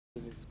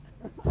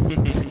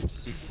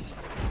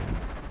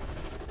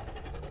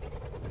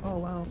Oh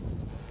wow.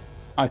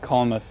 I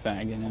call him a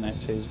faggot and I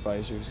say his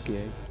visor's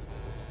gay.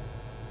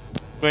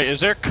 Wait, is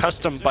there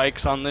custom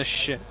bikes on this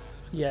shit?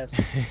 Yes.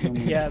 No one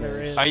Yeah, there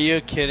cares. is. Are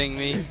you kidding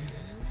me?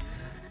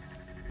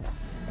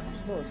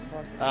 Slow as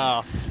fuck.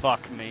 Oh,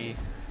 fuck me.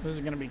 This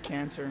is gonna be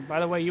cancer. By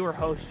the way, you were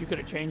host. You could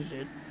have changed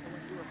it.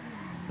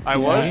 I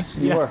was?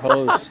 You were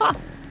host.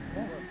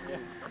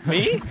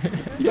 Me?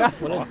 Yeah.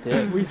 What a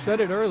dick. We said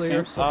it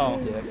earlier.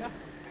 Sam's such a dick.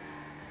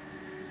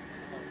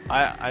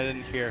 I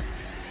didn't hear.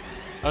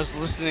 I was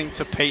listening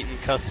to Peyton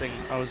cussing.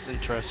 I was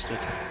interested.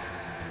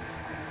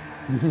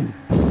 That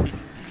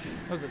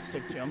was a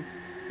sick jump.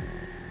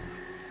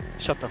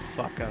 Shut the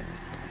fuck up.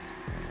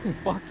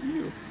 Fuck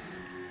you.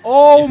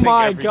 Oh You think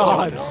my every jump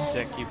god. is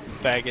sick, you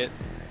faggot.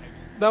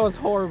 That was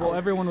horrible.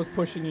 Everyone was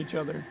pushing each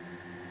other.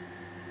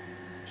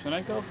 Should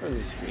I go for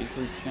this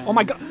weekly challenge? Oh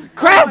my god. Oh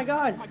Chris! my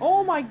god!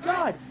 Oh my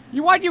god!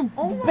 Why'd you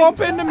Oh my bump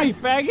God. into me,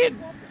 faggot?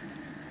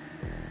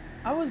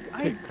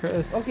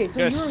 Chris. Okay, so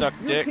You guys suck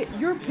dick.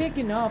 you're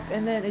picking up,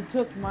 and then it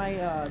took my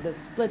the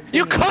split.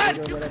 You thing or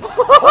cunt! whatever.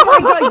 Oh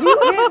my god!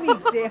 You hit me,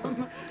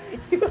 Sam.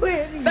 You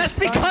hit me. That's you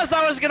cunt. because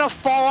I was gonna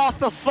fall off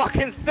the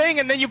fucking thing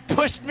and then you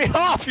pushed me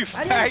off, you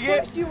I didn't faggot!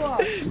 push you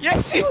off.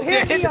 Yes, you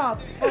hit me did!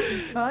 off, fucking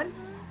cunt.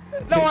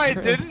 No, I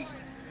didn't!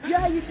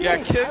 Yeah, you did. Yeah,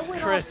 I kick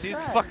went Chris, off he's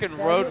track, fucking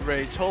faggot. road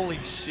rage, holy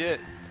shit.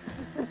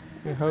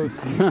 Your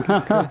host.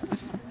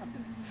 Chris.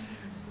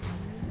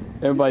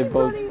 Everybody Keep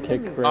both running into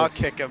kick me. Chris.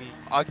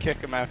 I'll kick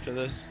him after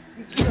this.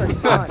 You're a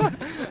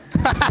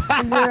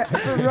cunt.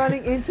 For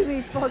running into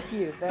me, fuck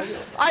you, faggot.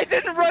 I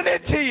didn't run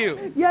into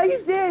you! Yeah,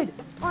 you did.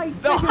 I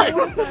No, figured I-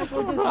 one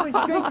tackle just went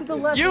straight to the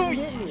left You- and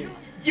hit me.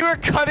 You were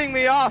cutting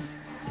me off!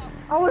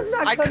 I was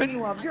not I cutting couldn't-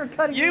 you off. You're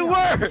cutting You me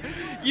off. were!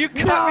 You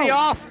cut me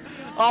No.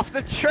 off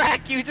the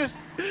track! You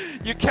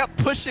kept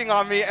pushing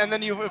on me and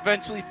then you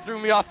eventually threw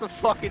me off the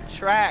fucking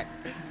track!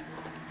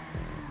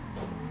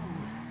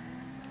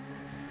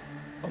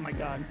 Oh my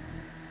god.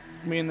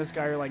 Me and this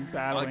guy are like I'll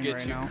battling get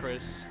right you, now.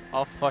 Chris.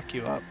 I'll fuck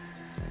you up.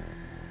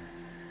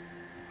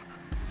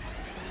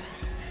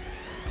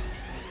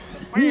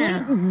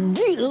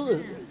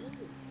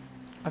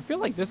 I feel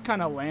like this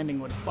kind of landing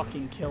would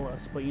fucking kill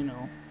us, but you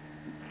know.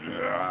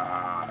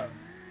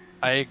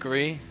 I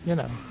agree. You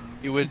know.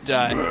 You would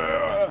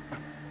die.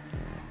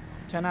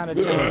 10 out of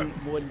 10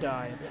 would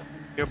die.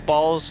 Your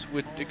balls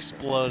would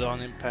explode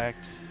on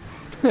impact.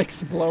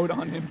 Explode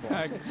on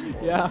impact.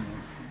 Yeah.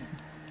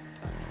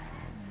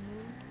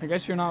 I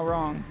guess you're not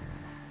wrong.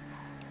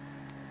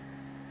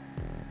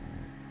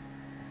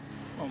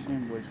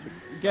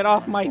 Get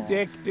off my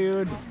dick,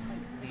 dude.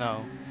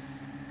 No.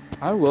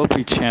 I will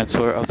be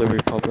Chancellor of the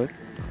Republic.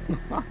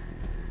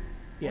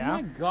 Yeah? Oh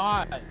my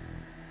god.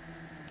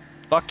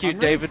 Fuck you, I'm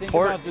really David thinking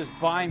Port. about just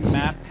buying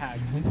map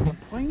packs. Just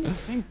playing the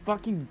same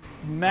fucking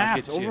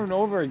maps get you. over and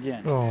over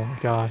again. Oh my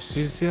gosh. Did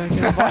you see that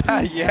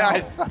kid? Yeah, I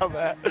saw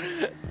that.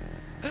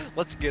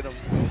 Let's get him.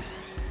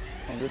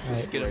 Oh, this Alright,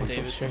 is get him, great.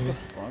 David.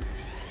 What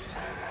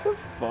the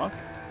fuck?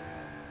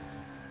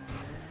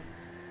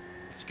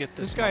 Let's get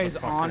This this guy is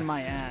motherfucker. on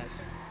my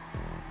ass.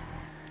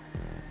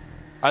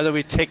 Either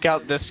we take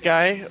out this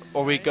guy,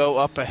 or we go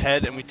up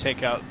ahead and we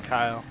take out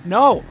Kyle.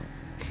 No!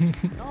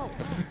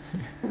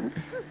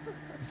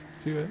 Let's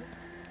do it.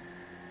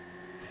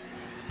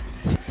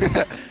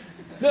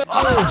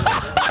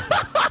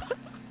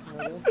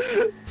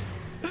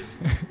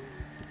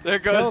 There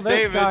Kill goes this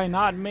David. guy,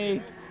 not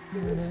me.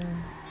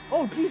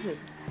 Oh Jesus!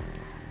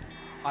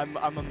 I'm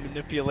a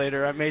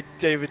manipulator. I made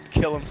David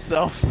kill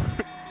himself.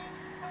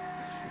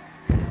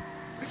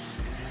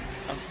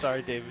 I'm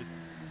sorry, David.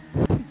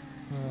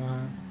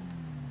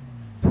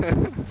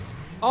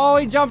 Oh,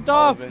 he jumped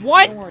off! Oliver.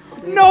 What? Don't worry,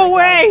 David, No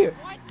I got way!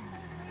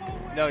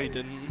 No, you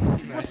didn't. it.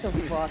 What Nice. the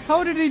fuck?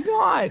 How did he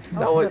not? That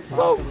How was is that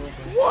so... possible?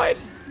 What?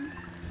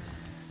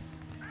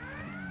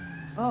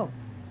 Oh.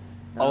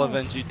 I'll No.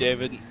 avenge you,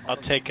 David. I'll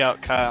take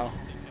out Kyle.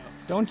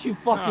 Don't you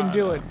fucking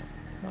do it.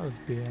 That was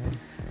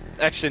BS.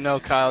 Actually, no,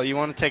 Kyle. You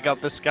want to take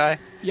out this guy?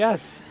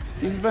 Yes,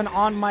 he's been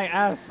on my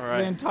ass Alright.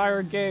 the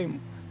entire game.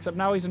 Except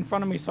now he's in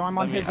front of me, so I'm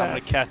on his I'm gonna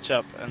ass. catch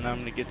up, and I'm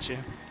gonna get you.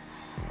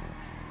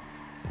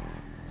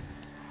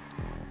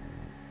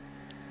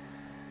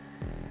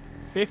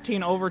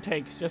 $15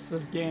 overtakes just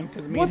this game,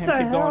 because me What and him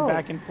the keep hell? going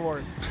back and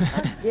forth.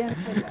 Damn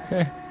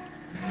it.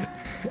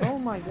 Oh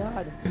my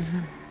god.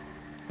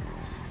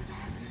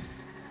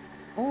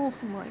 Oh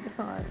my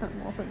god.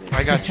 I'm off of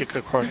I got you,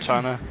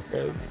 Cortana.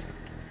 Chris.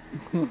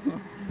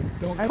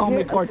 Don't I call me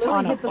hit, I literally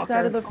Cortana, hit the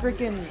side of the fucker.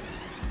 freaking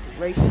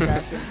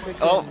racetrack and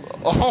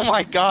freaking Oh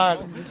my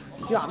God.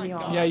 shot me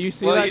off. Yeah, you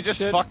see Well, that you just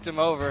shit? fucked him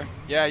over.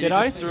 Yeah, you Did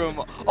just I? threw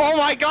him. Oh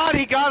my God,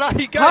 he got.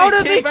 How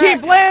does he came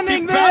keep back.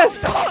 landing He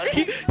this? bounced off-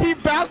 he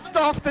bounced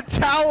off the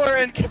tower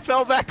and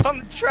fell back on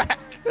the track.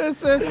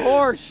 This is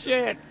horse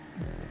shit.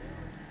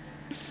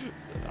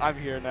 I'm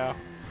here now.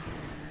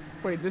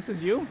 Wait, this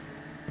is you?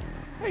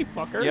 Hey,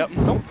 fucker. Yep.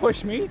 Don't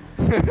push me.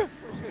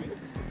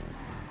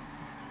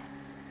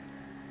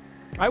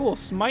 I will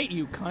smite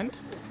you, cunt.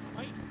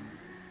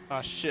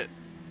 Oh shit.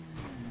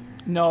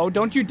 No,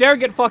 don't you dare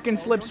get fucking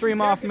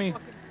Slipstream off me.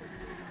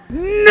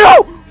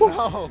 No!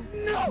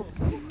 No.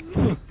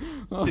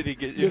 Oh, Did he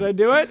get you? Did I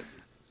do it?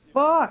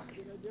 Fuck!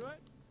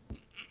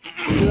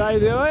 Did I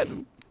do it?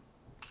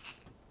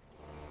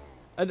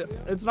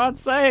 It's not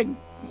saying.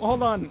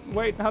 Hold on.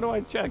 Wait, how do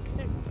I check?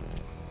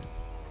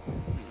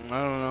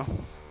 I don't know.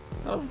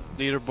 Oh.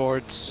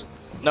 Leaderboards.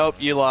 Nope,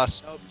 you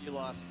lost.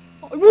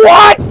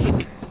 What?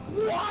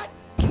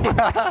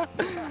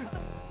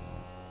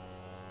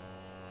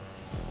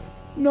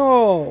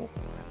 No.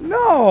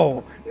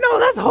 No. No,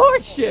 that's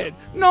horseshit.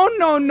 No,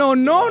 no, no,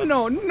 no,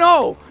 no,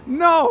 no,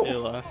 no. You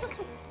lost.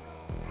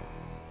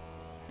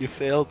 You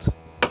failed.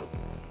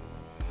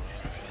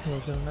 We'll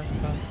do it next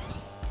time.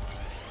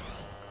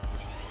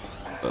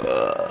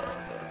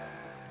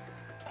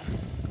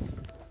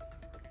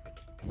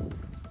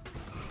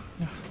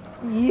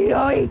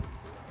 Yoink!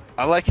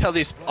 I like how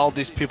all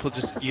these people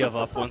just give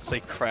up once they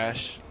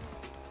crash.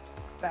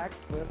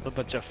 Backflip. A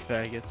bunch of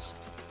faggots.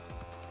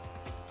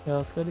 Yeah,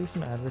 let's go do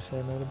some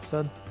adversary mode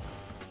instead.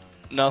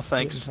 No I'm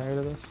thanks. tired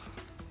of this.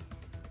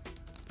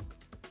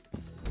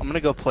 I'm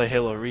gonna go play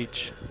Halo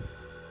Reach.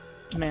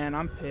 Man,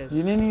 I'm pissed.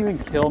 You didn't even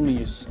kill me,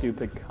 you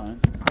stupid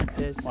cunt. I'm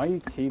pissed. Why are you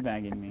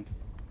teabagging me?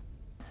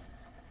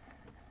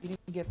 You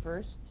didn't get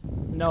first?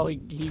 No,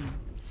 he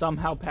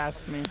somehow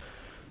passed me.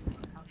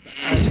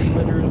 I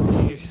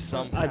literally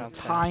Somehow a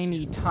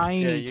tiny,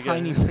 tiny, Yeah, you got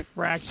tiny it.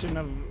 fraction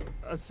of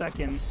a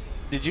second.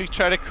 Did you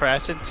try to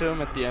crash into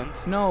him at the end?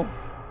 No,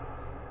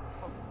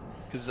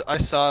 Because I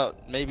saw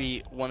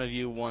maybe one of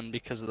you won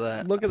because of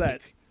that. look at I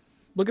that. think.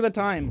 Look at the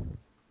time.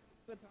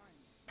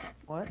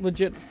 What?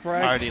 Legit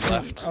Already fraction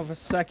left. of a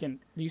second.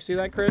 Do you see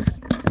that, Chris?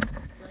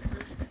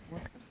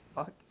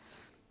 Fuck.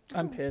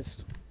 I'm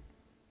pissed.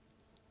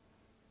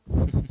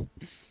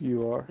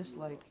 You are. Just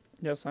like.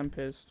 Yes, I'm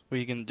pissed. What are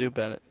you gonna do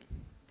about it?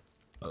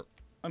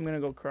 I'm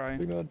gonna go cry.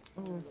 Good.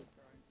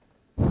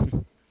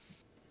 Oh.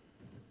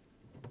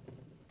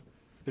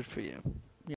 Good for you.